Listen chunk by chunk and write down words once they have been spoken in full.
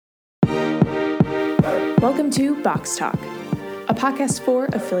Welcome to Box Talk, a podcast for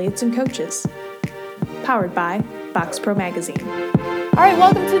affiliates and coaches, powered by Box Pro Magazine. All right,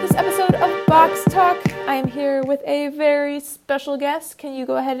 welcome to this episode of Box Talk. I am here with a very special guest. Can you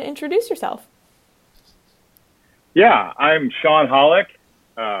go ahead and introduce yourself? Yeah, I'm Sean Hollick,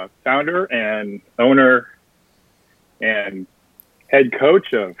 founder and owner and head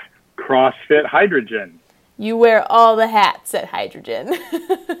coach of CrossFit Hydrogen. You wear all the hats at Hydrogen.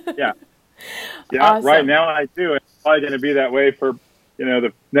 Yeah. Awesome. Right now I do. It's probably going to be that way for,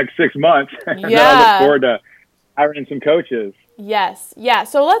 the next 6 months. Yeah. And then I look forward to hiring some coaches. Yes. Yeah.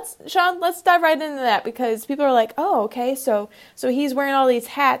 So let's dive right into that, because people are like, oh, okay. So he's wearing all these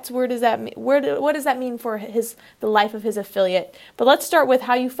hats. What does that mean for the life of his affiliate? But let's start with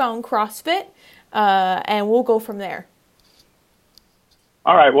how you found CrossFit, and we'll go from there.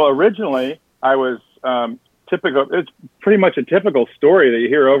 All right. Well, originally I was, typical. It's pretty much a typical story that you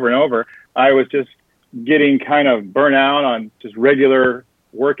hear over and over. I was just getting kind of burnt out on just regular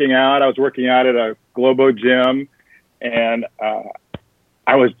working out. I was working out at a Globo gym, and I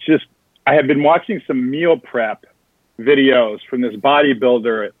had been watching some meal prep videos from this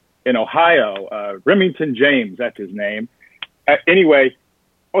bodybuilder in Ohio, Remington James, that's his name. Anyway,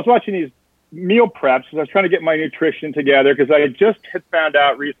 I was watching these meal preps because I was trying to get my nutrition together, because I had found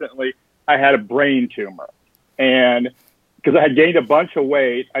out recently I had a brain tumor. And because I had gained a bunch of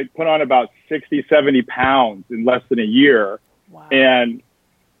weight, I put on about 60, 70 pounds in less than a year. Wow. And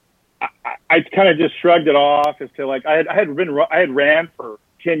I kind of just shrugged it off as to, like, I had ran for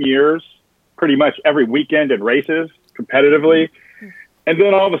 10 years, pretty much every weekend in races competitively. And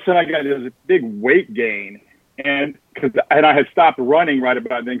then all of a sudden I got this big weight gain. And I had stopped running right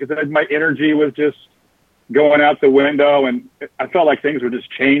about then, because my energy was just going out the window, and I felt like things were just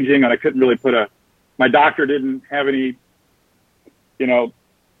changing, and I couldn't really my doctor didn't have any,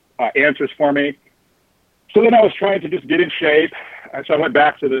 answers for me. So then I was trying to just get in shape. So I went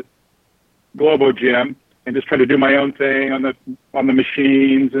back to the Globo gym and just tried to do my own thing on the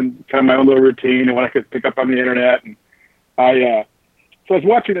machines and kind of my own little routine and what I could pick up on the internet. And so I was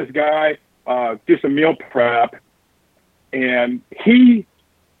watching this guy do some meal prep, and he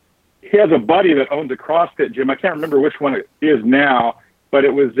has a buddy that owns a CrossFit gym. I can't remember which one it is now, but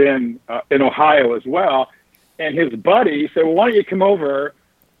it was in Ohio as well. And his buddy said, well, why don't you come over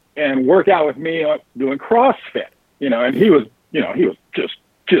and work out with me doing CrossFit? And he was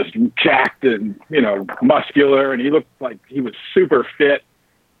just jacked and, muscular, and he looked like he was super fit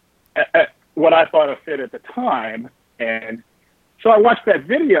at what I thought of fit at the time. And so I watched that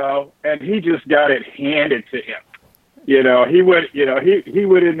video, and he just got it handed to him. He went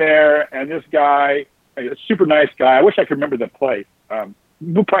in there, and this guy, a super nice guy. I wish I could remember the place.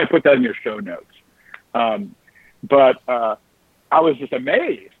 We'll probably put that in your show notes. But I was just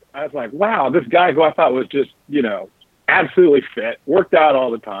amazed. I was like, wow, this guy who I thought was just, absolutely fit, worked out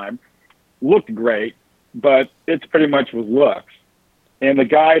all the time, looked great, but it's pretty much was looks. And the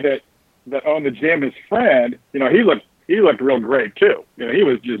guy that owned the gym, his friend, he looked real great too. He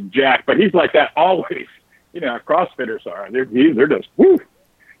was just jacked, but he's like that always. CrossFitters are. They're just, woo.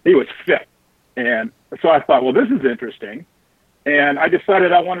 He was fit. And so I thought, well, this is interesting. And I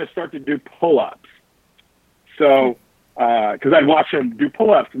decided I wanted to start to do pull-ups. So, because I'd watch them do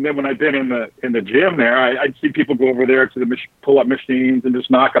pull-ups, and then when I'd been in the gym there, I'd see people go over there to the pull-up machines and just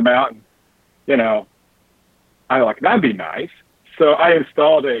knock them out. And, I like, that'd be nice. So I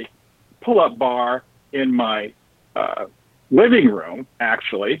installed a pull-up bar in my living room,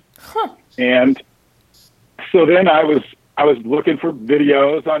 actually. Huh. And so then I was looking for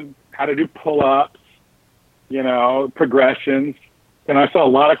videos on how to do pull-ups, progressions. And I saw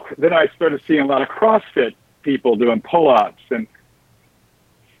then I started seeing a lot of CrossFit people doing pull-ups. And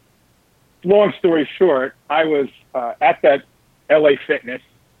long story short, I was at that LA Fitness,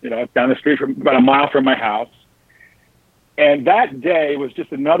 down the street from about a mile from my house. And that day was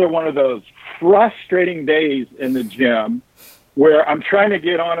just another one of those frustrating days in the gym where I'm trying to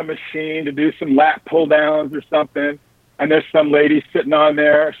get on a machine to do some lat pull downs or something. And there's some lady sitting on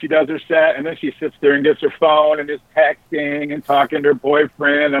there. She does her set, and then she sits there and gets her phone and is texting and talking to her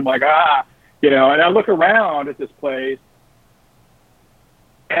boyfriend. I'm like, and I look around at this place,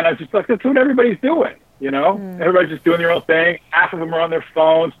 and I just like, that's what everybody's doing, Everybody's just doing their own thing. Half of them are on their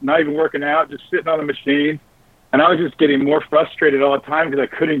phones, not even working out, just sitting on the machine. And I was just getting more frustrated all the time because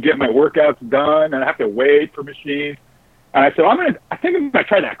I couldn't get my workouts done, and I have to wait for machines. And I said, I think I'm going to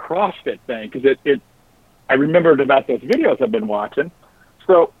try that CrossFit thing, because I remembered about those videos I've been watching.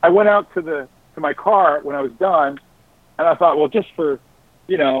 So I went out to my car when I was done, and I thought, well, just for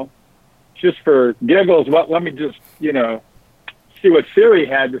giggles, let me just, see what Siri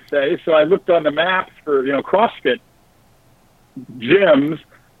had to say. So I looked on the maps for, CrossFit gyms,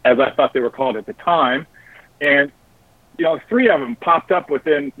 as I thought they were called at the time. And, 3 of them popped up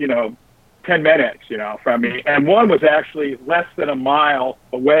within, 10 minutes, from me. And one was actually less than a mile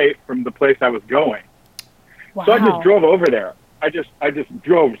away from the place I was going. Wow. So I just drove over there. I just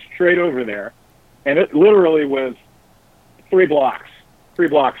drove straight over there. And it literally was 3 blocks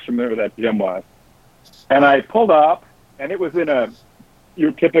from where that gym was. And I pulled up, and it was in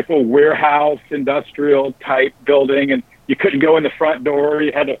your typical warehouse, industrial type building, and you couldn't go in the front door.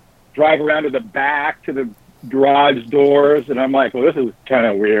 You had to drive around to the back to the garage doors. And I'm like, well, this is kind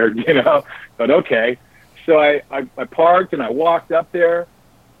of weird, but okay. So I parked and I walked up there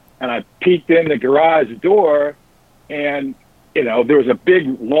and I peeked in the garage door, and, there was a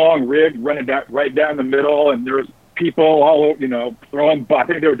big long rig running right down the middle, and there was people all over, throwing, I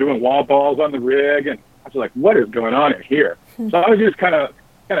think they were doing wall balls on the rig. And I was like, what is going on in here? So I was just kind of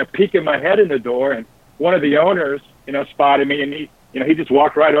peeking my head in the door, and one of the owners, spotted me, and he just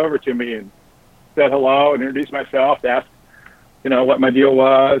walked right over to me and said hello and introduced myself, asked, what my deal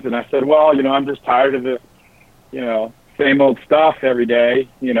was. And I said, well, I'm just tired of the, same old stuff every day,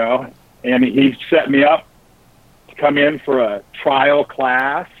 and he set me up to come in for a trial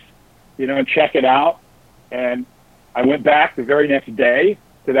class, and check it out. And I went back the very next day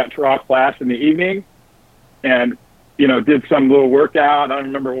to that trial class in the evening and, did some little workout. I don't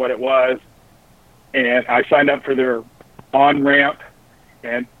remember what it was. And I signed up for their on-ramp,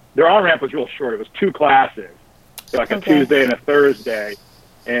 and their on-ramp was real short. It was 2 classes, so like a Tuesday and a Thursday.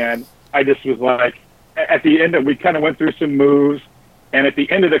 And I just was like, at the end we kind of went through some moves, and at the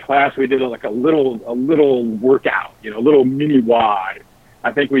end of the class we did like a little workout, a little mini WOD.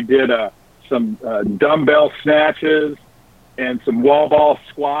 I think we did some dumbbell snatches and some wall ball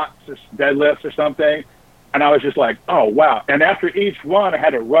squats or deadlifts or something. And I was just like, oh, wow. And after each one, I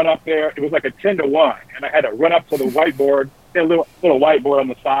had to run up there. It was like a 10-to-1. And I had to run up to the whiteboard, a little whiteboard on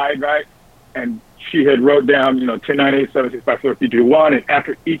the side, right? And she had wrote down, 10, 9, 8, 7, 6, 5, 4, 3, 2, 1. And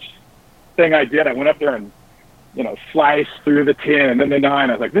after each thing I did, I went up there and, sliced through the 10 and then the 9.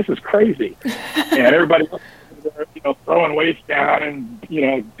 I was like, this is crazy. And everybody was throwing weights down and,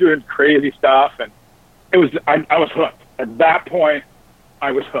 doing crazy stuff. And it was, I was hooked. At that point,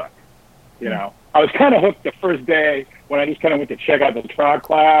 I was hooked, I was kind of hooked the first day when I just kind of went to check out the trial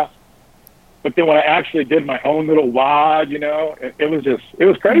class. But then when I actually did my own little WOD, it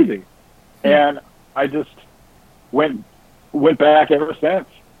was crazy. And I just went back ever since.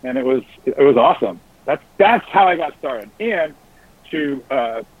 And it was awesome. That's how I got started. And to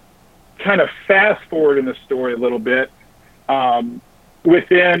kind of fast forward in the story a little bit,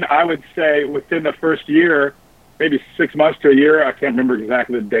 within the first year, maybe 6 months to a year, I can't remember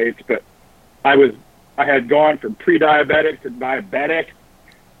exactly the dates, but I had gone from pre-diabetic to diabetic,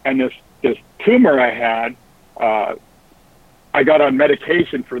 and this tumor I had, I got on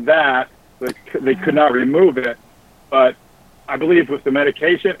medication for that. They could not remove it, but I believe with the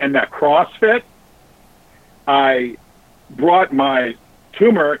medication and that CrossFit, I brought my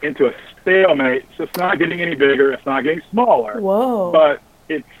tumor into a stalemate. So it's not getting any bigger, it's not getting smaller. Whoa! But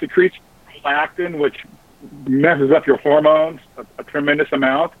it secretes prolactin, which messes up your hormones a tremendous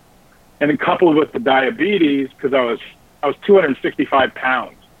amount. And then coupled with the diabetes, because I was 265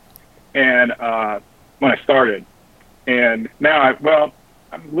 pounds, and when I started, and now I'm a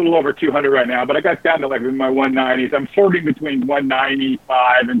little over 200 right now, but I got down to like in my 190s. I'm sorting between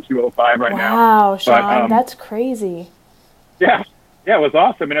 195 and 205 right now. Wow, Sean, that's crazy. Yeah, it was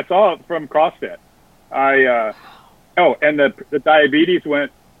awesome, and it's all from CrossFit. And the diabetes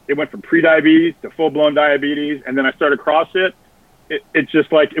went from pre-diabetes to full-blown diabetes, and then I started CrossFit. It's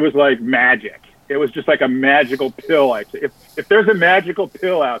just like, it was like magic. It was just like a magical pill. If there's a magical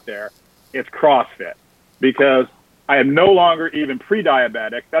pill out there, it's CrossFit, because I am no longer even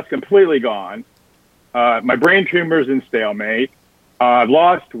pre-diabetic. That's completely gone. My brain tumor's in stalemate. I've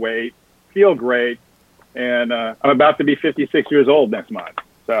lost weight, feel great, and I'm about to be 56 years old next month.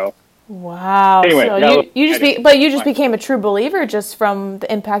 So. Wow. Anyway, so you just became a true believer just from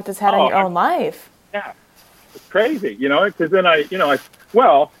the impact it's had on your own life. Yeah. It's crazy, because then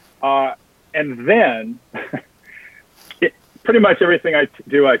and then pretty much everything I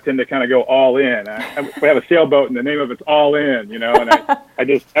do, I tend to kind of go all in. We have a sailboat, and the name of it's All In, and I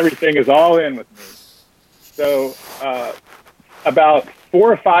just, everything is all in with me. So about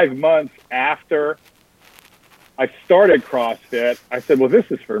 4 or 5 months after I started CrossFit, I said, well,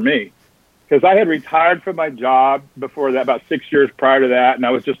 this is for me. Because I had retired from my job before that, about 6 years prior to that, and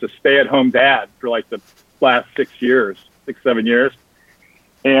I was just a stay-at-home dad for like the last 7 years.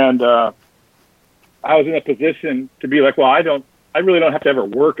 And I was in a position to be like, well, I don't I really don't have to ever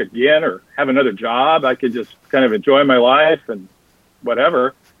work again or have another job. I could just kind of enjoy my life and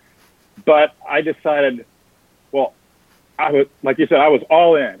whatever. But I decided, well, I was, like you said, I was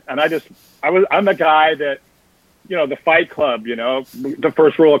all in, and I'm the guy that, the Fight Club, the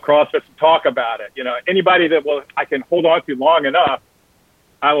first rule of CrossFit, talk about it. Anybody that I can hold on to long enough,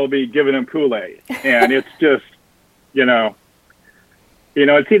 I will be giving them Kool-Aid. And it's just,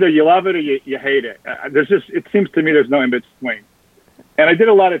 it's either you love it or you hate it. It seems to me there's no in between. And I did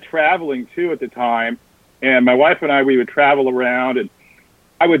a lot of traveling too at the time. And my wife and I, we would travel around, and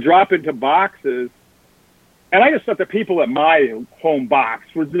I would drop into boxes. And I just thought the people at my home box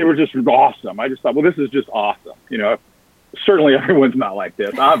they were just awesome. I just thought, well, this is just awesome. Certainly everyone's not like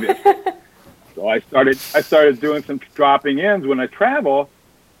this, obviously. So I started doing some dropping ins when I travel,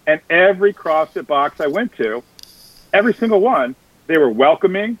 and every CrossFit box I went to, every single one, they were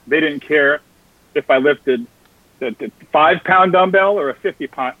welcoming. They didn't care if I lifted the 5-pound dumbbell or a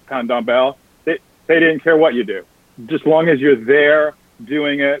 50-pound dumbbell. They didn't care what you do, just as long as you're there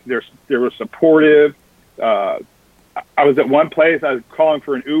doing it. They were supportive. I was at one place, I was calling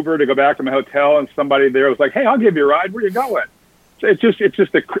for an Uber to go back to my hotel, and somebody there was like, "Hey, I'll give you a ride. Where are you going?" So it's just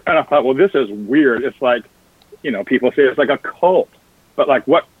and I thought, well, this is weird. It's like, people say it's like a cult, but like,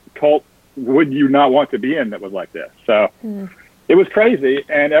 what cult would you not want to be in that was like this? So it was crazy.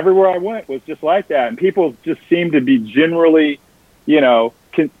 And everywhere I went was just like that. And people just seemed to be generally,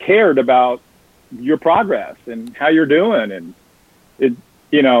 cared about your progress and how you're doing. And it,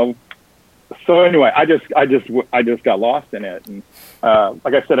 so anyway, I just got lost in it. And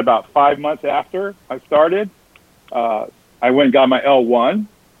like I said, about 5 months after I started, I went and got my L1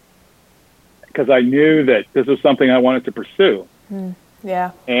 because I knew that this was something I wanted to pursue.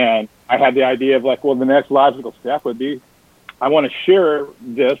 Yeah. And I had the idea of like, well, the next logical step would be, I want to share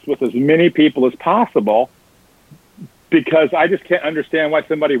this with as many people as possible, because I just can't understand why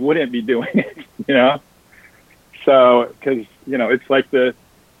somebody wouldn't be doing it, So, because, it's like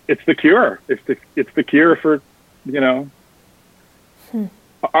it's the cure. It's the cure for,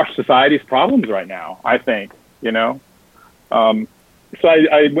 our society's problems right now, I think, So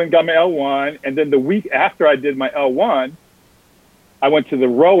I went and got my L1, and then the week after I did my L1, I went to the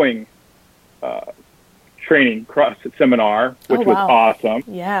rowing training CrossFit seminar, which was awesome.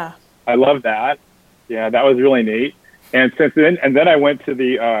 Yeah. I love that. Yeah, that was really neat. And since then, I went to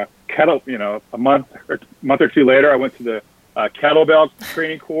the kettle, a month or two later, I went to the kettlebell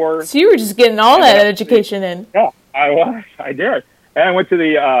training course. So you were just getting all that education in. Yeah, I was. I did. And I went to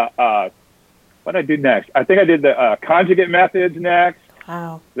the, what did I do next? I think I did the conjugate methods next.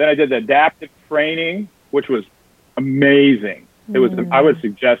 Wow. Then I did the adaptive training, which was amazing. It was. I would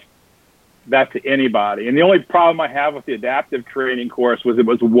suggest that to anybody. And the only problem I have with the adaptive training course was it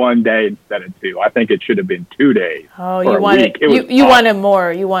was 1 day instead of 2. I think it should have been 2 days. Oh, you wanted you wanted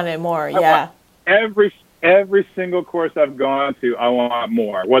more. You wanted more. Yeah. Every single course I've gone to, I want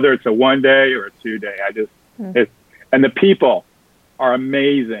more. Whether it's a 1 day or a 2 day, and the people are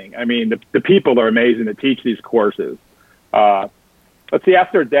amazing. I mean, the people are amazing to teach these courses. Let's see.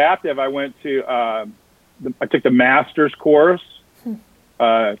 After adaptive, I went to I took the master's course.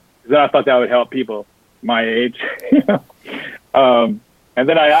 Then I thought that would help people my age. And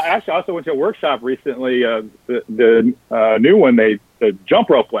then I actually also went to a workshop recently, the new one, the jump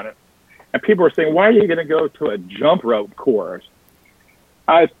rope one. And people were saying, why are you going to go to a jump rope course?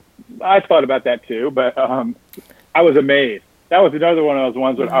 I thought about that too, but I was amazed. That was another one of those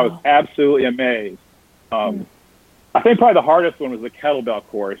ones where I was absolutely amazed. I think probably the hardest one was the kettlebell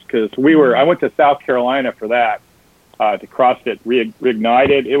course, because I went to South Carolina for that. To CrossFit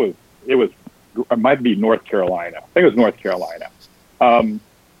Reignited. It might be North Carolina. I think it was North Carolina.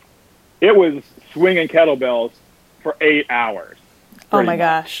 It was swinging kettlebells for 8 hours. Oh my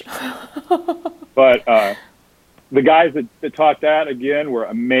gosh. But the guys that taught that, again, were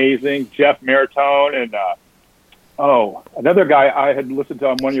amazing. Jeff Maritone and, another guy I had listened to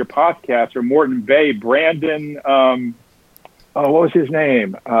on one of your podcasts, or Morton Bay, Brandon, what was his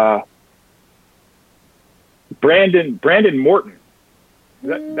name? Brandon Morton.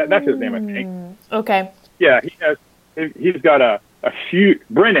 That's his name, I think. Okay. Yeah, he's got a huge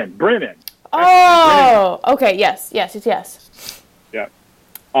Brennan. Oh, okay. Yes. Yeah,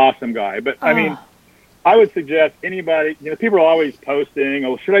 awesome guy. But I mean, I would suggest anybody. People are always posting,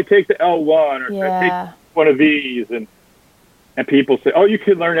 "Oh, should I take the L1 or should I take one of these?" And people say, "Oh, you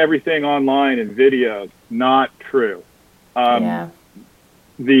can learn everything online in videos." Not true.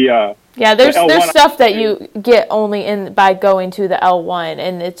 There's stuff that you get only by going to the L1,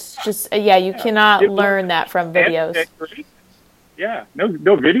 and it's just you cannot learn that from videos. Yeah,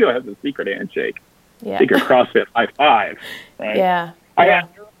 no video has a secret handshake. Yeah. Secret CrossFit High Five, right? Yeah. I had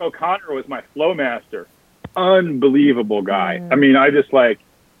Eric O'Connor was my flow master. Unbelievable guy. I mean, I just like,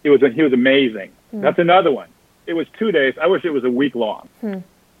 he was amazing. That's another one. It was 2 days. I wish it was a week long. You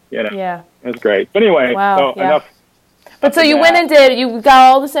know? Yeah. It was great. But anyway, so enough. But so you went and you got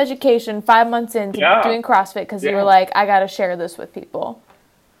all this education 5 months into doing CrossFit because you were like, I got to share this with people.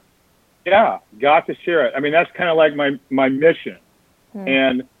 Yeah, got to share it. I mean, that's kind of like my mission.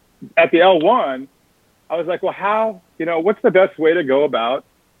 And at the L1, I was like, well, how, what's the best way to go about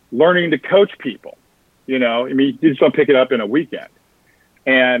learning to coach people? I mean, you just don't pick it up in a weekend.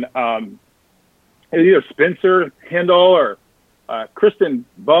 And it was either Spencer Hindle or Kristen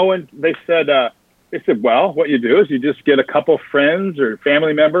Bowen. They said, well, what you do is you just get a couple friends or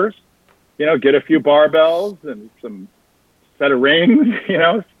family members, get a few barbells and some set of rings,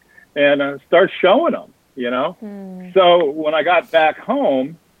 and start showing them, So when I got back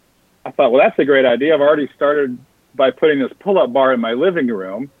home, I thought, well, that's a great idea. I've already started by putting this pull-up bar in my living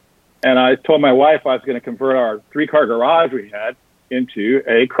room. And I told my wife I was going to convert our 3-car garage we had into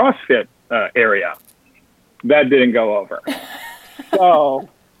a CrossFit area. That didn't go over. So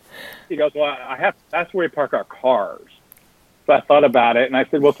he goes, well, that's where we park our cars. So I thought about it, and I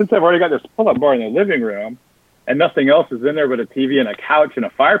said, well, since I've already got this pull-up bar in the living room, and nothing else is in there but a TV and a couch and a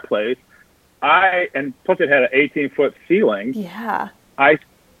fireplace, and plus it had an 18-foot ceiling. Yeah. I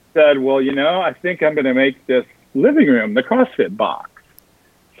said, well, I think I'm going to make this living room the CrossFit box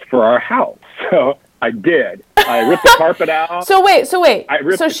for our house. So I did. I ripped the carpet out. So wait.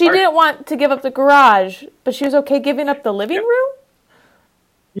 So she didn't want to give up the garage, but she was okay giving up the living room?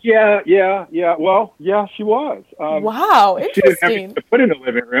 Yeah. Well, yeah, she was. Wow, interesting. She didn't have anything to put in the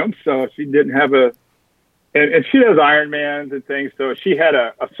living room, so she didn't have and she does Ironmans and things, so she had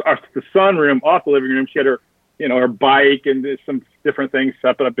the sunroom off the living room. She had her, her bike and some different things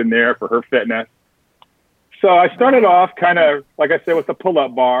set up in there for her fitness. So I started off kind of, like I said, with the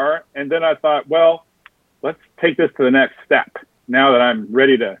pull-up bar, and then I thought, well, let's take this to the next step. Now that I'm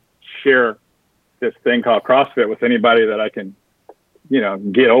ready to share this thing called CrossFit with anybody that I can,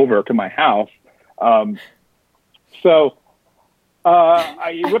 get over to my house. So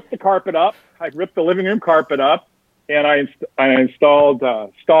I ripped the carpet up. I ripped the living room carpet up, and I installed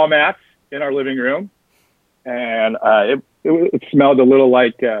stall mats in our living room, and it smelled a little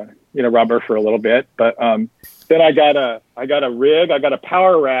like rubber for a little bit. But then I got a rig. I got a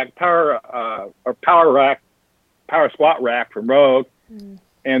power squat rack from Rogue,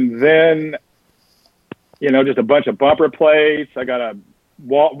 and then just a bunch of bumper plates. I got a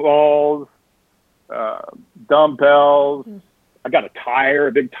wall balls, dumbbells. I got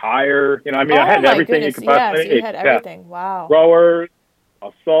a big tire. I had everything you could possibly need. You had everything. Wow. Rowers,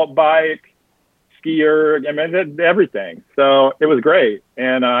 assault bike, skier. I mean, everything. So it was great.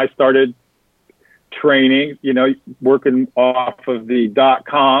 And I started training, working off of the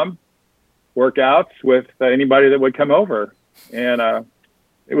 .com workouts with anybody that would come over. And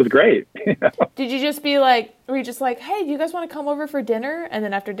it was great. Did you just were you just like, hey, do you guys want to come over for dinner? And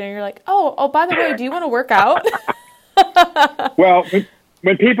then after dinner, you're like, oh, by the way, do you want to work out? Well,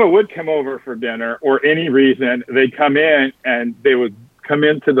 when people would come over for dinner or any reason, they'd come in and they would come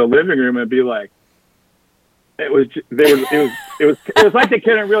into the living room and be like, it was like they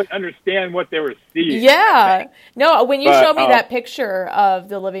couldn't really understand what they were seeing. Yeah. No, when you showed me that picture of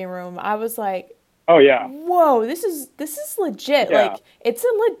the living room, I was like, oh yeah. Whoa, this is legit. Yeah. Like, it's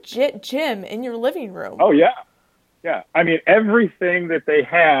a legit gym in your living room. Oh yeah. Yeah. I mean, everything that they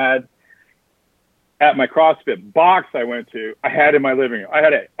had at my CrossFit box I went to, I had in my living room. I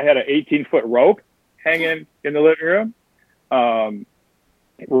had an 18-foot rope hanging in the living room,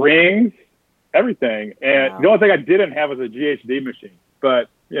 rings, everything. And the only thing I didn't have was a GHD machine, but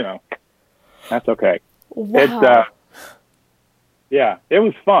that's okay. Wow. Yeah, it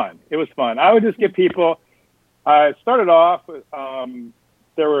was fun. It was fun. I would just get people. I started off with,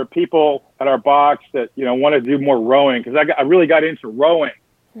 there were people at our box that wanted to do more rowing because I really got into rowing.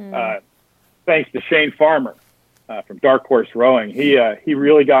 Thanks to Shane Farmer from Dark Horse Rowing. He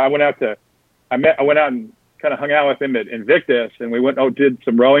really got. I went out and kind of hung out with him at Invictus, and we did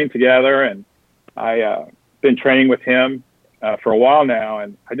some rowing together. And I been training with him for a while now,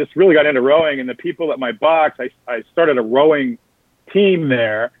 and I just really got into rowing. And the people at my box, I started a rowing team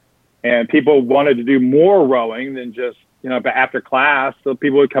there, and people wanted to do more rowing than just after class. So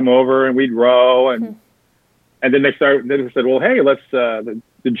people would come over and we'd row, and then they said, well, hey, let's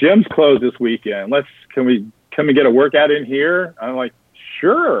the gym's closed this weekend. Can we get a workout in here? I'm like,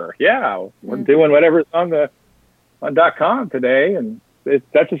 sure, yeah, we're doing whatever's on .com today, and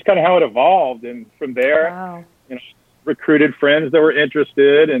that's just kind of how it evolved. And from there, wow. Recruited friends that were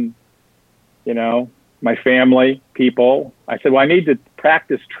interested, and my family, people. I said, well, I need to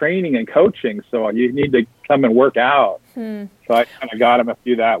practice training and coaching, so you need to come and work out. So I kind of got them a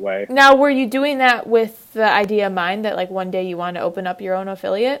few that way. Now, were you doing that with the idea in mind that like one day you want to open up your own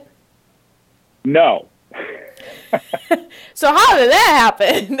affiliate? No. So how did that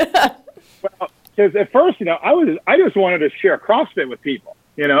happen? Well, because at first, I just wanted to share CrossFit with people,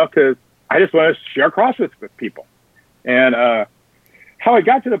 because I just wanted to share CrossFit with people. And how I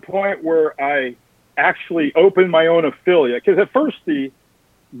got to the point where I actually opened my own affiliate, because at first the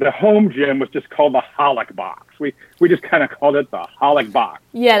home gym was just called the Holic Box. We just kind of called it the Holic Box.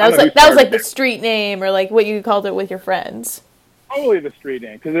 Yeah, that was like the street name, or like what you called it with your friends. Totally the street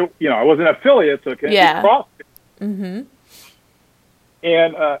name, because I was an affiliate, so it couldn't be CrossFit. Mm-hmm.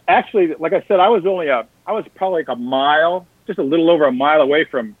 And actually, like I said, I was probably like a mile, just a little over a mile away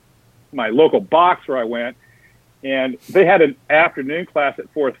from my local box where I went. And they had an afternoon class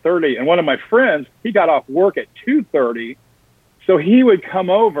at 4:30. And one of my friends, he got off work at 2:30. So he would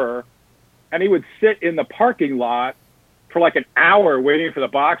come over and he would sit in the parking lot for like an hour waiting for the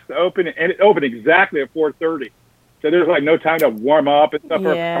box to open. And it opened exactly at 4:30. So there's like no time to warm up and stuff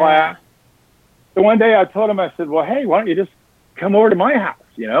for class. So one day I told him, I said, well, hey, why don't you just come over to my house,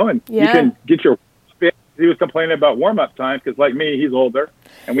 and you can get your fit. He was complaining about warm-up time because, like me, he's older,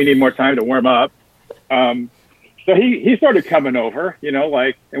 and we need more time to warm up. So he started coming over,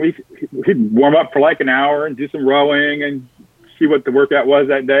 and we'd warm up for like an hour and do some rowing and see what the workout was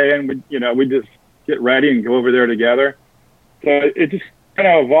that day, and we'd just get ready and go over there together. So it just kind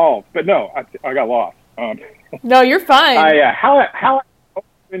of evolved. But no, I got lost. No, you're fine. How I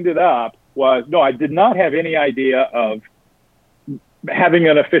opened it up was, no, I did not have any idea of having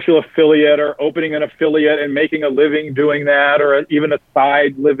an official affiliate or opening an affiliate and making a living doing that, or even a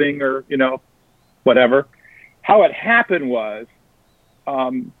side living, or, whatever. How it happened was,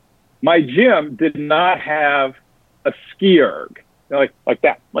 my gym did not have a ski erg, like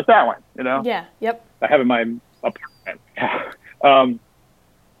that one, Yeah. Yep. I have in my apartment.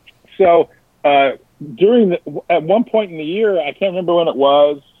 So at one point in the year, I can't remember when it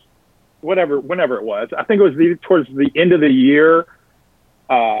was, whenever it was, I think it was towards the end of the year.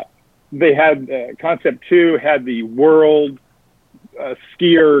 They had Concept 2 had the World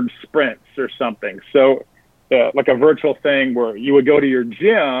Ski Erg Sprints or something. So like a virtual thing where you would go to your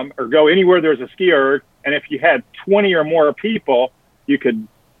gym or go anywhere there's a ski erg, and if you had 20 or more people, you could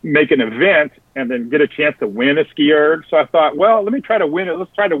make an event and then get a chance to win a ski erg. So I thought, well, let's try to win a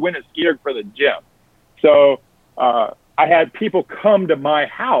ski erg for the gym. So I had people come to my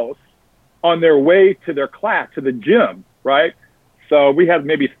house on their way to their class, to the gym, right? So we had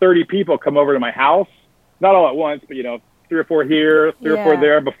maybe 30 people come over to my house, not all at once, but 3 or 4 here, 3 or 4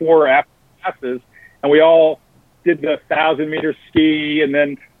 there, before or after classes, and we all did the 1,000-meter ski, and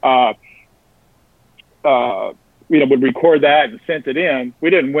then would record that and sent it in. We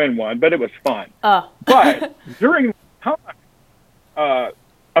didn't win one, but it was fun. But during the time,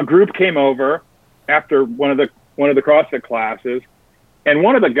 a group came over after one of the CrossFit classes, and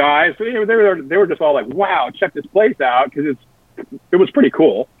one of the guys, they were just all like, "Wow, check this place out," because it was pretty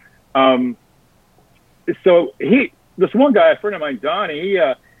cool. So this one guy, a friend of mine, Donnie,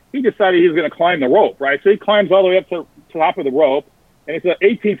 he decided he was going to climb the rope, right? So he climbs all the way up to the top of the rope, and it's an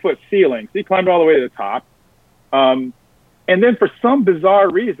 18-foot ceiling. So he climbed all the way to the top. And then for some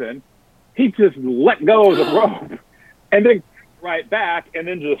bizarre reason, he just let go of the rope and then right back and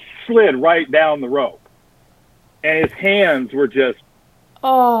then just slid right down the rope. And his hands were just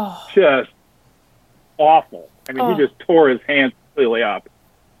awful. I mean, he just tore his hands completely up.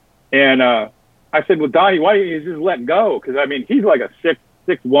 And I said, well, Donnie, why don't you just let go? Because, I mean, he's like a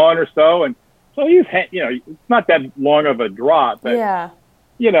 6'1" or so. And so he's, it's not that long of a drop. But,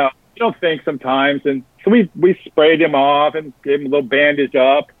 you don't think sometimes. And so we sprayed him off and gave him a little bandage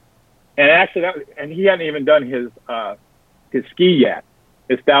up. And actually, and he hadn't even done his ski yet,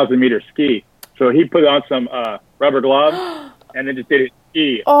 his 1,000-meter ski. So he put on some rubber gloves and then just did his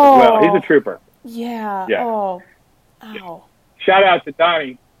ski as well. He's a trooper. Yeah. Oh. Ow. Shout out to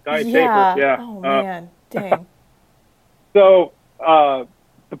Donnie Taper. Yeah. Oh, man. Dang. So the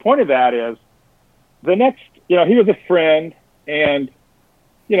point of that is the next, he was a friend, and,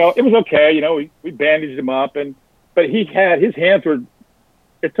 it was okay. We bandaged him up, but his hands were,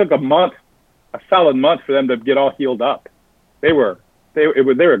 it took a solid month for them to get all healed up. They were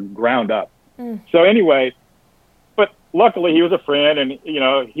ground up. So anyway, but luckily he was a friend, and,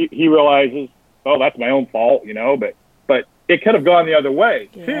 he realizes, oh, that's my own fault, but it could have gone the other way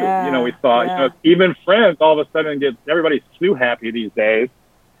too. We thought, even friends all of a sudden everybody's too happy these days.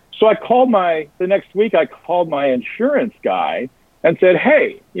 So the next week I called my insurance guy, and said,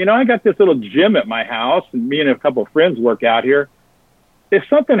 hey, I got this little gym at my house, and me and a couple of friends work out here. If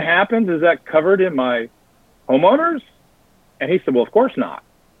something happens, is that covered in my homeowners? And he said, well, of course not.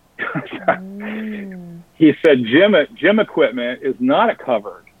 He said, gym equipment is not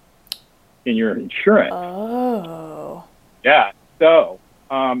covered in your insurance. Oh. Yeah. So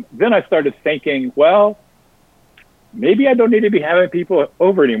then I started thinking, well, maybe I don't need to be having people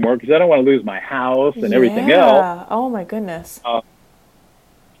over anymore because I don't want to lose my house and everything else. Oh, my goodness.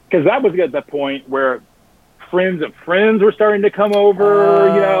 Because that was at the point where friends of friends were starting to come over,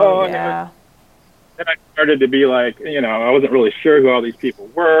 Yeah. And I started to be like, I wasn't really sure who all these people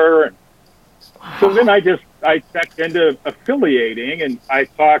were. And so then I checked into affiliating, and I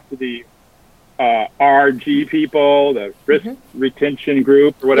talked to the RG people, the risk retention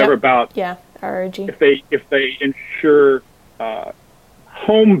group or whatever, about RG. if they insure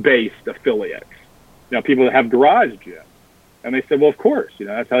home-based affiliates, people that have garage gyms. And they said, well, of course,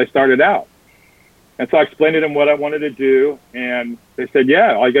 that's how they started out. And so I explained to them what I wanted to do, and they said,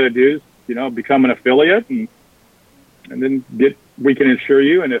 yeah, all you got to do is, become an affiliate, and then we can insure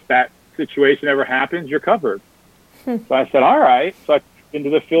you, and if that situation ever happens, you're covered. So I said, all right. So I into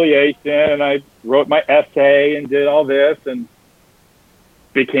the affiliation, and I wrote my essay and did all this and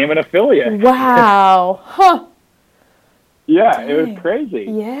became an affiliate. Wow. Huh. Yeah, Dang. It was crazy.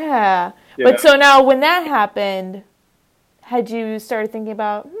 Yeah. But so now when that happened, had you started thinking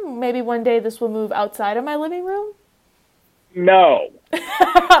about, maybe one day this will move outside of my living room? No.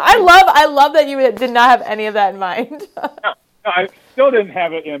 I love that you did not have any of that in mind. No, I still didn't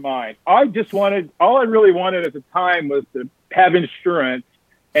have it in mind. All I really wanted at the time was to have insurance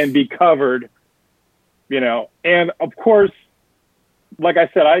and be covered, and of course, like I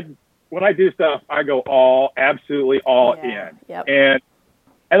said, when I do stuff, I go absolutely all in. Yep. And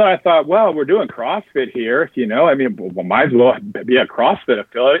then I thought, well, we're doing CrossFit here, well, might as well be a CrossFit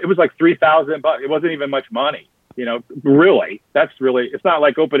affiliate. It was like $3,000. It wasn't even much money, really. It's not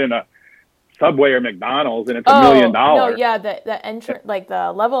like opening a Subway or McDonald's and it's $1 million. No, yeah, the entry, like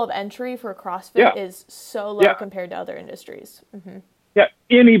the level of entry for CrossFit is so low compared to other industries. Mm-hmm. Yeah,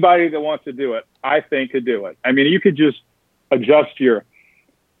 anybody that wants to do it, I think, could do it. I mean, you could just adjust your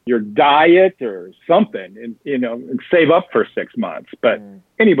diet or something, and and save up for 6 months. But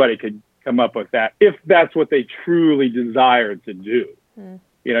anybody could come up with that if that's what they truly desire to do.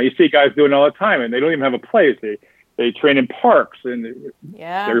 You see guys doing it all the time, and they don't even have a place. They train in parks and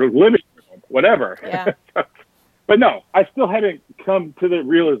they're living. Whatever. Yeah. But no, I still hadn't come to the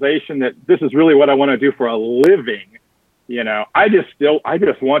realization that this is really what I want to do for a living. I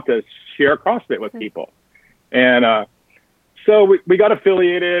just want to share CrossFit with people. And so we got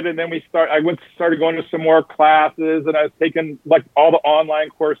affiliated, and then I started going to some more classes, and I was taking like all the online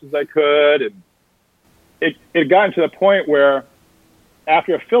courses I could. And it got to the point where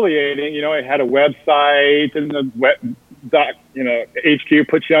after affiliating, I had a website, and HQ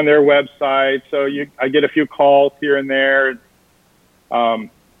puts you on their website. So I get a few calls here and there. One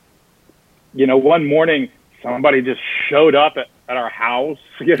morning somebody just showed up at our house,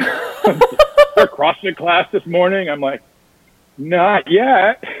 their CrossFit class this morning. I'm like, not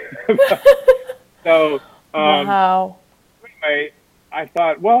yet. So, wow. Anyway, I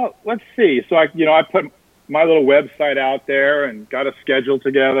thought, well, let's see. So I put my little website out there and got a schedule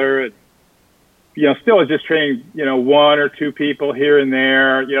together, and still just training, one or two people here and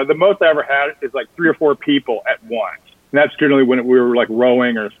there. The most I ever had is like 3 or 4 people at once. And that's generally when we were like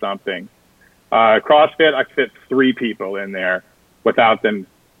rowing or something. CrossFit, I fit 3 people in there without them,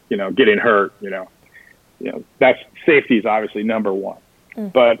 getting hurt, that's safety is obviously number one.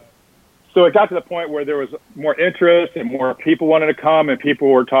 But so it got to the point where there was more interest and more people wanted to come, and people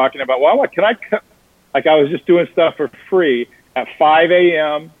were talking about, well, can I come? Like I was just doing stuff for free at 5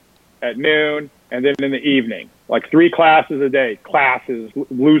 a.m., at noon, and then in the evening, like 3 classes a day. Classes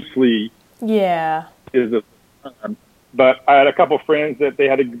loosely is a term. But I had a couple friends that they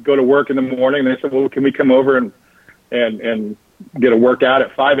had to go to work in the morning, and they said, well, can we come over and get a workout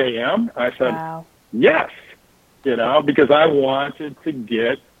at 5 a.m.? I said, yes, because I wanted to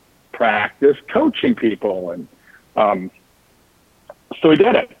get practice coaching people. And so we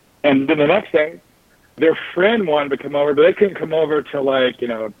did it. And then the next day, their friend wanted to come over, but they couldn't come over till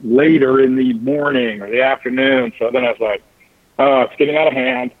later in the morning or the afternoon. So then I was like, oh, it's getting out of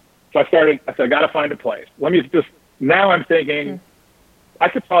hand. So I said, I got to find a place. Now I'm thinking I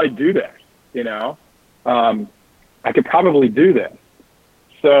could probably do this, I could probably do this.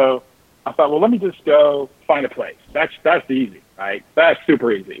 So I thought, well, let me just go find a place. That's easy, right? That's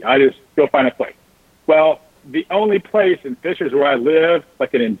super easy. I just go find a place. Well, the only place in Fishers where I live,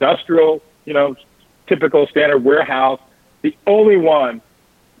 like an industrial, typical standard warehouse, The only one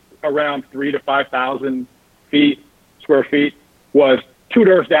around 3,000 to 5,000 square feet, was 2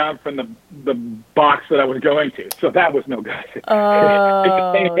 doors down from the box that I was going to. So that was no good.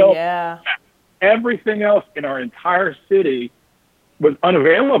 Oh, yeah. Everything else in our entire city was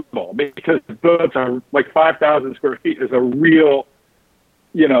unavailable because those are like 5,000 square feet is a real,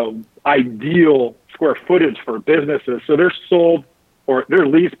 ideal square footage for businesses. So they're sold or they're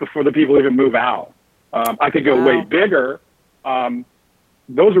leased before the people even move out. I could go way bigger.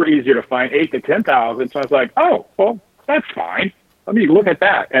 Those were easier to find, 8,000 to 10,000. So I was like, oh, well, that's fine. Let me look at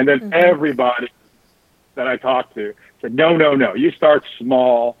that. And then everybody that I talked to said, no, you start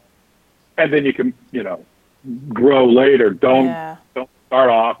small and then you can, grow later. Don't start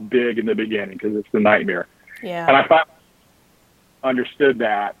off big in the beginning because it's the nightmare. Yeah. And I finally understood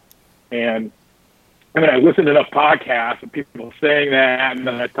that. And I listened to enough podcasts of people saying that, and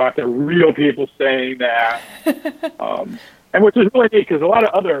then I talked to real people saying that. And which is really neat because a lot of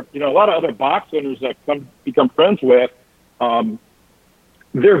other box owners that become friends with,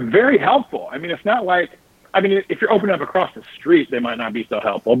 they're very helpful. I mean, it's not like, if you're opening up across the street, they might not be so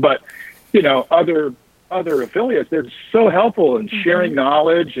helpful, but other affiliates, they're so helpful in sharing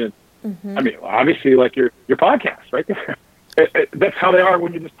knowledge. And obviously like your podcast right there, that's how they are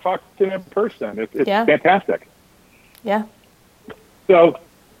when you just talk to them in person. It's fantastic. Yeah. So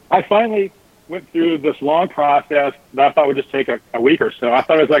I finally went through this long process that I thought would just take a week or so. I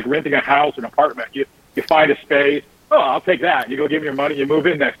thought it was like renting a house, an apartment. You find a space. Oh, I'll take that. You go give me your money. You move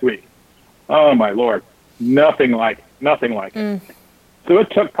in next week. Oh my Lord. Nothing like it. So it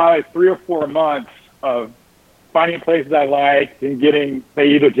took probably 3 or 4 months of finding places I liked and they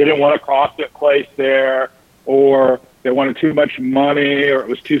either didn't want a CrossFit place there, or they wanted too much money, or it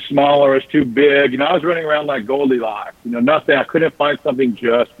was too small, or it was too big. I was running around like Goldilocks. Nothing. I couldn't find something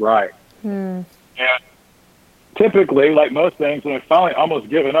just right. And typically, like most things, when I finally almost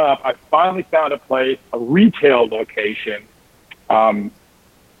given up, I finally found a place, a retail location,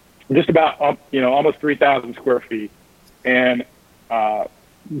 just about, almost 3,000 square feet. And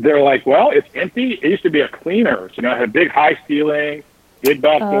they're like, well, it's empty. It used to be a cleaners. It had big high ceilings, big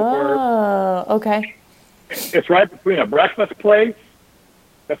back doors. Oh, okay. It's right between a breakfast place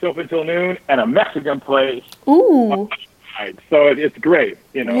that's open till noon and a Mexican place. Ooh. So it's great,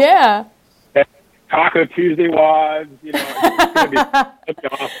 Yeah. Taco Tuesday was, it's going to be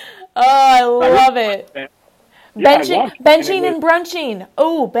awesome. Oh, I love it. Yeah, benching and brunching.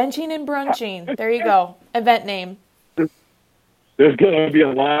 Oh, benching and brunching. There you go. Event name. There's going to be a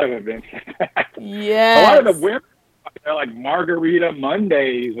lot of events. Yes. A lot of the women, they're like Margarita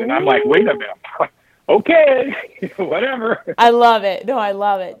Mondays, and I'm like, wait a minute. Okay, whatever. I love it. No, I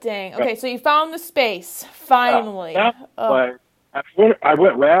love it. Dang. Okay, so you found the space, finally. I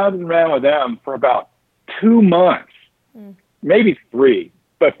went round and round with them for about 2 months, maybe 3,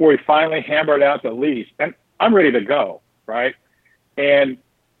 before we finally hammered out the lease. And I'm ready to go, right? And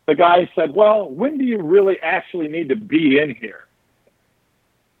the guy said, well, when do you really actually need to be in here?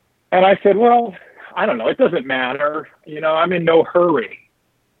 And I said, well, I don't know. It doesn't matter. I'm in no hurry,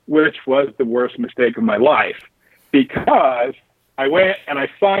 which was the worst mistake of my life, because I went and I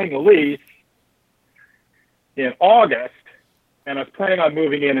signed the lease in August, and I was planning on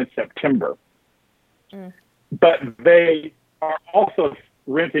moving in September. But they are also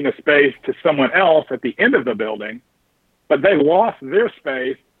renting a space to someone else at the end of the building, but they lost their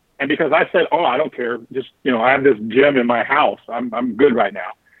space. And because I said, oh, I don't care, just, I have this gym in my house. I'm good right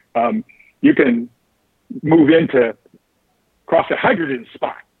now. You can move into CrossFit Hydrogen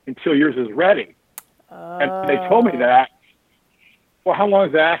spot until yours is ready. And they told me that. Well, how long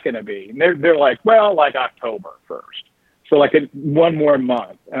is that going to be? And they're like, well, like October 1st. So like 1 more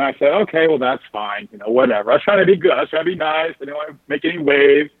month. And I said, okay, well, that's fine. Whatever. I was trying to be good. I was trying to be nice. I didn't want to make any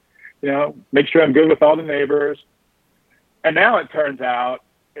waves, make sure I'm good with all the neighbors. And now it turns out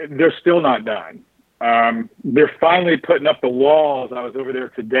they're still not done. They're finally putting up the walls. I was over there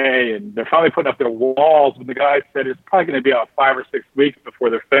today, and they're finally putting up their walls. And the guy said it's probably going to be about 5 or 6 weeks before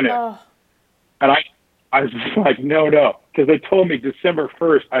they're finished. And I was just like, no, because they told me December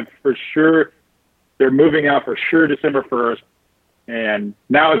 1st. I'm for sure they're moving out for sure December 1st, and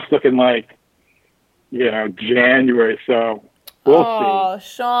now it's looking like January. So we'll see. Oh,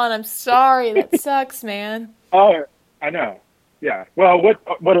 Sean, I'm sorry. That sucks, man. Oh, I know. Yeah. Well,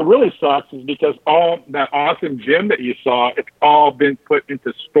 what it really sucks is because all that awesome gym that you saw, it's all been put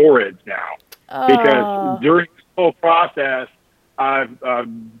into storage now. Because during this whole process, I've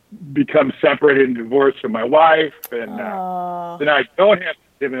become separated and divorced from my wife, and then I don't have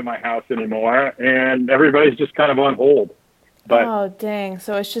a gym in my house anymore, and everybody's just kind of on hold. But oh, dang!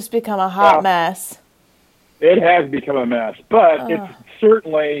 So it's just become a hot mess. It has become a mess, but it's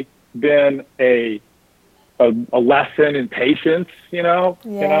certainly been a lesson in patience, which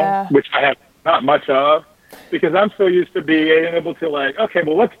I have not much of, because I'm so used to being able to like, okay,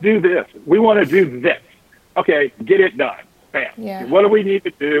 well, let's do this. We want to do this. Okay, get it done. Bam. Yeah. What do we need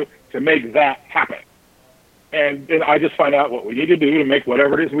to do to make that happen? And then I just find out what we need to do to make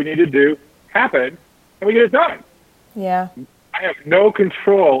whatever it is we need to do happen, and we get it done. Yeah. I have no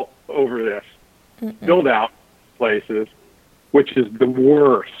control over this. Build out places, which is the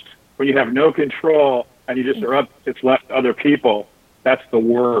worst. When you have no control and you just are up, it's left to other people. That's the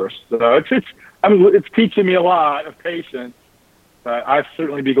worst. So it's teaching me a lot of patience. But I'll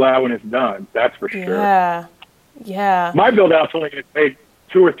certainly be glad when it's done. That's for sure. Yeah. Yeah. My build out's only going to take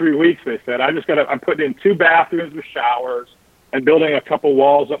 2 or 3 weeks. They said I'm putting in 2 bathrooms with showers and building a couple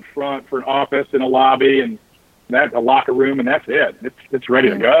walls up front for an office and a lobby and a locker room, and that's it. It's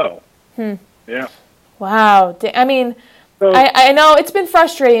ready to go. Yeah. Wow. I mean, so, I know it's been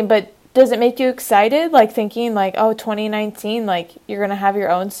frustrating, but does it make you excited? Like thinking like, oh, 2019, like you're going to have your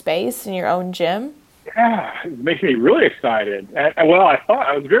own space and your own gym? Yeah, it makes me really excited. And well,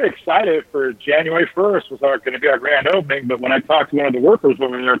 I was very excited for January 1st was going to be our grand opening, but when I talked to one of the workers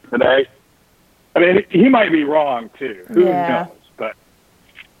over there today, I mean, he might be wrong too. Who knows? But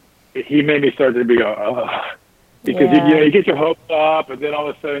he made me start to be because you get your hopes up, and then all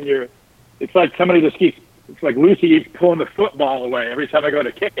of a sudden it's like somebody just keeps, it's like Lucy keeps pulling the football away every time I go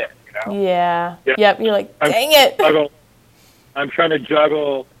to kick it, Yeah. Yep. You're like, dang it. I'm trying to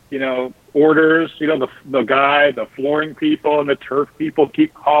juggle, orders, the flooring people and the turf people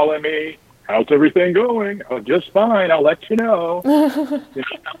keep calling me. How's everything going? Oh, just fine. I'll let you know.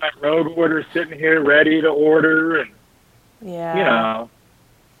 My road order's sitting here ready to order, and Yeah.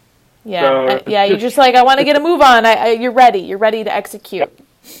 So you're just like, I want to get a move on. You're ready. You're ready to execute.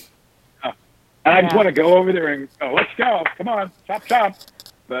 I just want to go over there and go, let's go. Come on, chop.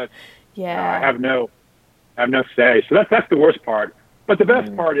 But I have no say. So that's the worst part. But the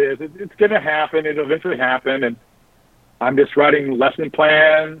best part is it's going to happen. It'll eventually happen. And I'm just writing lesson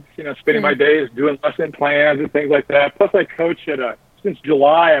plans, spending my days doing lesson plans and things like that. Plus I coach since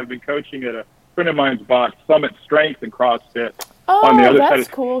July, I've been coaching at a friend of mine's box, Summit Strength and CrossFit. Oh, on the other that's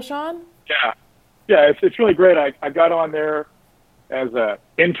side cool, Sean. Yeah, it's really great. I got on there as a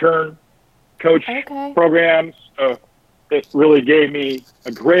intern coach programs. So it really gave me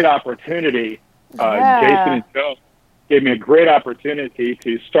a great opportunity. Jason and Joe gave me a great opportunity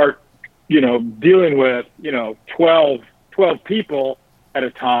to start, dealing with, 12 people at a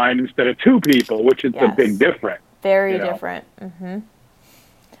time instead of 2 people, which is a big difference. Very different. Mm-hmm.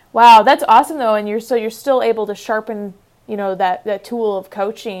 Wow, that's awesome though, and you're still able to sharpen, that tool of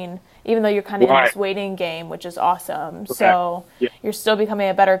coaching, even though you're kind of in this waiting game, which is awesome. Right. So you're still becoming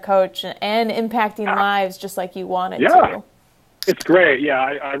a better coach and impacting lives just like you wanted to. It's great. Yeah,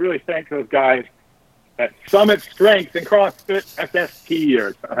 I really thank those guys at Summit Strength and CrossFit SST,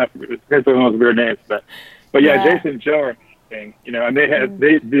 or I have to one of those weird names, but Jason and Joe are amazing, and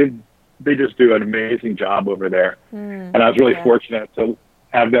they just do an amazing job over there. And I was really fortunate to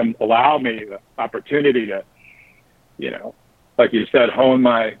have them allow me the opportunity to, like you said, hone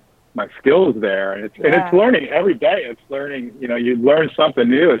my skills there. And it's learning every day. It's learning, you learn something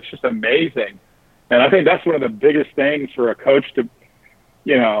new. It's just amazing. And I think that's one of the biggest things for a coach to,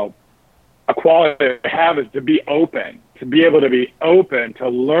 a quality to have is to be open, to be able to be open to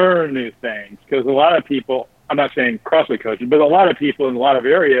learn new things. Because a lot of people, I'm not saying CrossFit coaches, but a lot of people in a lot of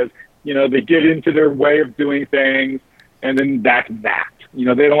areas, they get into their way of doing things, and then that's that. They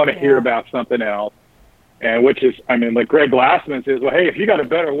don't want to hear about something else. And which is, like Greg Glassman says, well, hey, if you got a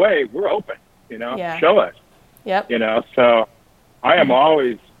better way, we're open, show us. Yep. So I am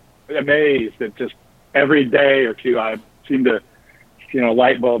always amazed that just every day or two I seem to,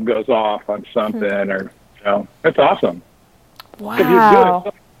 light bulb goes off on something or, that's awesome. Wow. You're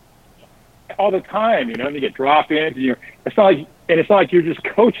doing all the time, and you get drop-ins and it's not like you're just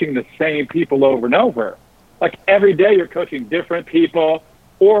coaching the same people over and over. Like every day you're coaching different people,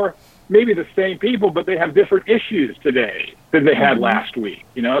 or maybe the same people, but they have different issues today than they had last week,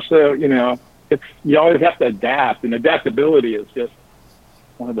 So, you always have to adapt, and adaptability is just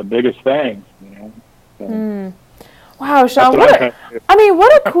one of the biggest things, So, Wow, Sean, what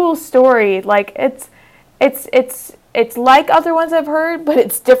a cool story. Like it's like other ones I've heard, but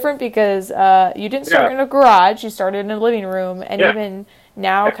it's different because you didn't start in a garage, you started in a living room, and even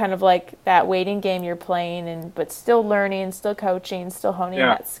now kind of like that waiting game you're playing, but still learning, still coaching, still honing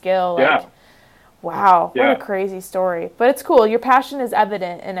that skill. Wow, what a crazy story. But it's cool. Your passion is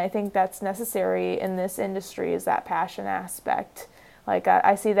evident, and I think that's necessary in this industry, is that passion aspect. Like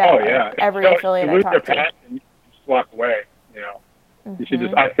I see that every affiliate I talk to. If you lose your passion, you just walk away. You know, you should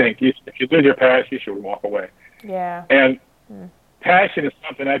just. I think if you lose your passion, you should walk away. Yeah. And passion is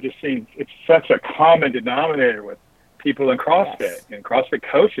something I've just seen. It's such a common denominator with people in CrossFit and CrossFit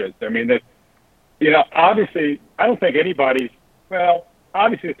coaches. I mean, that, you know, obviously, I don't think anybody's, well,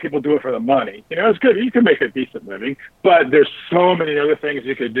 obviously people do it for the money. You know, it's good. You can make a decent living, but there's so many other things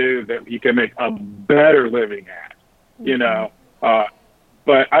you could do that you can make a better living at, you know.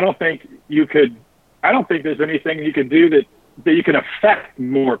 But I don't think there's anything you can do that you can affect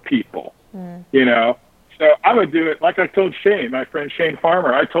more people, you know. So I would do it like I told Shane, my friend Shane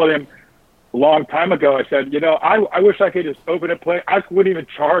Farmer. I told him a long time ago, I said, you know, I wish I could just open a place. I wouldn't even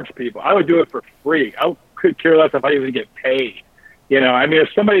charge people. I would do it for free. I could care less if I even get paid. You know, I mean, if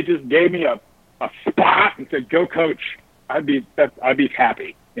somebody just gave me a spot and said, go coach, I'd be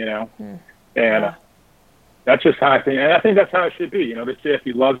happy, you know. And that's just how I think. And I think that's how it should be. You know, they say if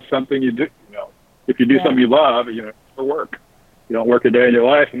you love something, you do, you know, if you do something you love, you know, it's for work. You don't work a day in your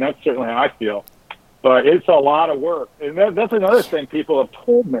life. And that's certainly how I feel. But it's a lot of work. And that's another thing people have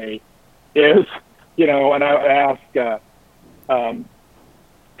told me is, you know, and I ask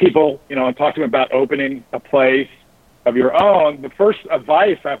people, you know, and talk to them about opening a place of your own. The first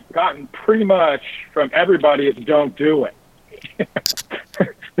advice I've gotten pretty much from everybody is don't do it.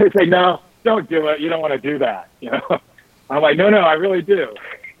 They say, no, don't do it. You don't want to do that. You know, I'm like, no, I really do.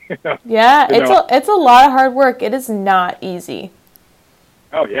 Yeah, it's a lot of hard work. It is not easy.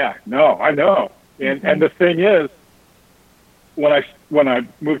 Oh yeah, no, I know. And the thing is, when I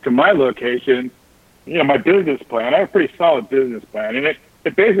moved to my location, you know, my business plan, I have a pretty solid business plan, and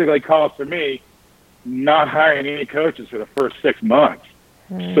it basically calls for me not hiring any coaches for the first 6 months.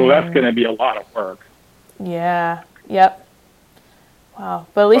 So that's going to be a lot of work. Yeah. Yep. Wow.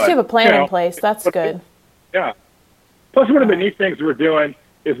 But at least you have a plan in place. That's good. Yeah. Plus, one of the neat things we're doing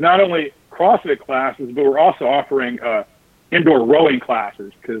is not only CrossFit classes, but we're also offering indoor rowing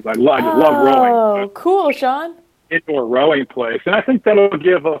classes because I love rowing. Oh, cool, Sean. Indoor rowing place, and I think that'll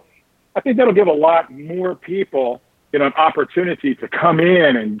give a lot more people, you know, an opportunity to come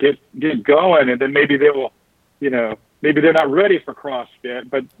in and get going, and then maybe they will, you know, maybe they're not ready for CrossFit,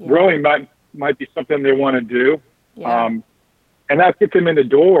 but rowing might be something they want to do, and that gets them in the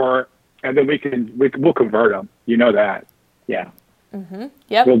door, and then we'll convert them. You know that,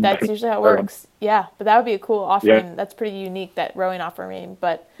 Yep, that's usually how it works. Yeah, but that would be a cool offering. Yeah. That's pretty unique, that rowing offering.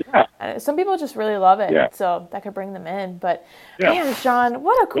 But some people just really love it, so that could bring them in. But man, Sean,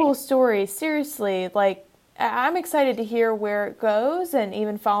 what a cool story! Seriously, like I'm excited to hear where it goes, and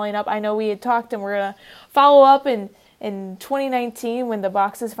even following up. I know we had talked, and we're gonna follow up in 2019 when the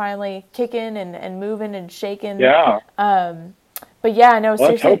boxes finally kick in and moving and shaking. Yeah. But yeah, no,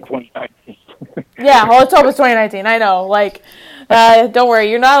 seriously. Let's hope 2019. Yeah, well, let's hope it's 2019. I know, like, don't worry,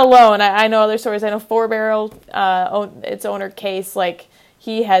 you're not alone. I know other stories. I know Four Barrel, its owner Case, like,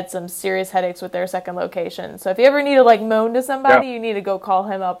 he had some serious headaches with their second location. So if you ever need to like moan to somebody, you need to go call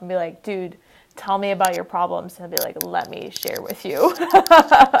him up and be like, dude, tell me about your problems. And he'll be like, let me share with you.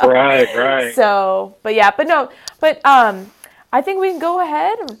 Right. So, but I think we can go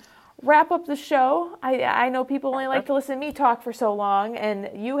ahead and wrap up the show. I know people only like to listen to me talk for so long, and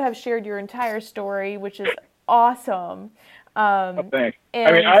you have shared your entire story, which is awesome. Thanks.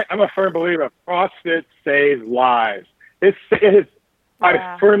 I mean, I'm a firm believer. CrossFit saves lives.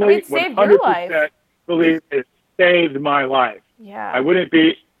 I firmly 100% believe it saved my life. Yeah. I wouldn't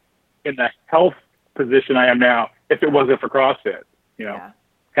be in the health position I am now if it wasn't for CrossFit. You know,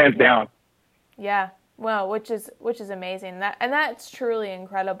 hands down. Yeah. Well, which is amazing. That's truly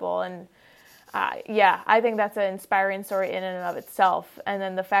incredible. And I think that's an inspiring story in and of itself. And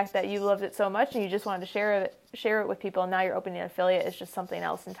then the fact that you loved it so much and you just wanted to share it with people, and now you're opening an affiliate is just something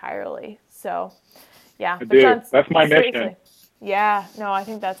else entirely. So, yeah. That's my mission. Yeah, no, I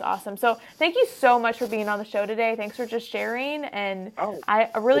think that's awesome. So thank you so much for being on the show today. Thanks for just sharing. And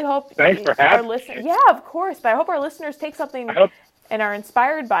I really hope thanks for having me. Yeah, of course. But I hope our listeners take something and are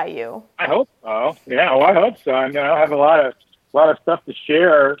inspired by you. I hope so. Yeah, well, I hope so. I mean, I have a lot of stuff to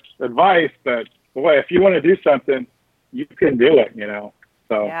share, advice, but boy, if you want to do something, you can do it, you know.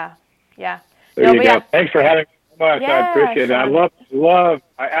 So yeah. There you go. Thanks for having me so much. Yeah, I appreciate it.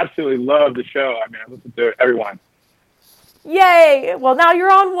 I absolutely love the show. I mean, I listen to everyone. Yay! Well, now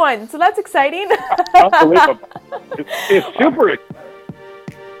you're on one, so that's exciting. Unbelievable. It's super exciting.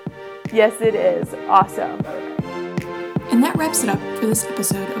 Yes, it is. Awesome. And that wraps it up for this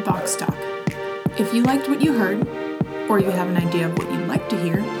episode of Box Talk. If you liked what you heard, or you have an idea of what you'd like to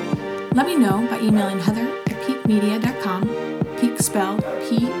hear, let me know by emailing heather@peakmedia.com, Peak spelled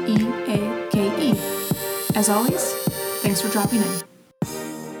P-E-A-K-E. As always, thanks for dropping in.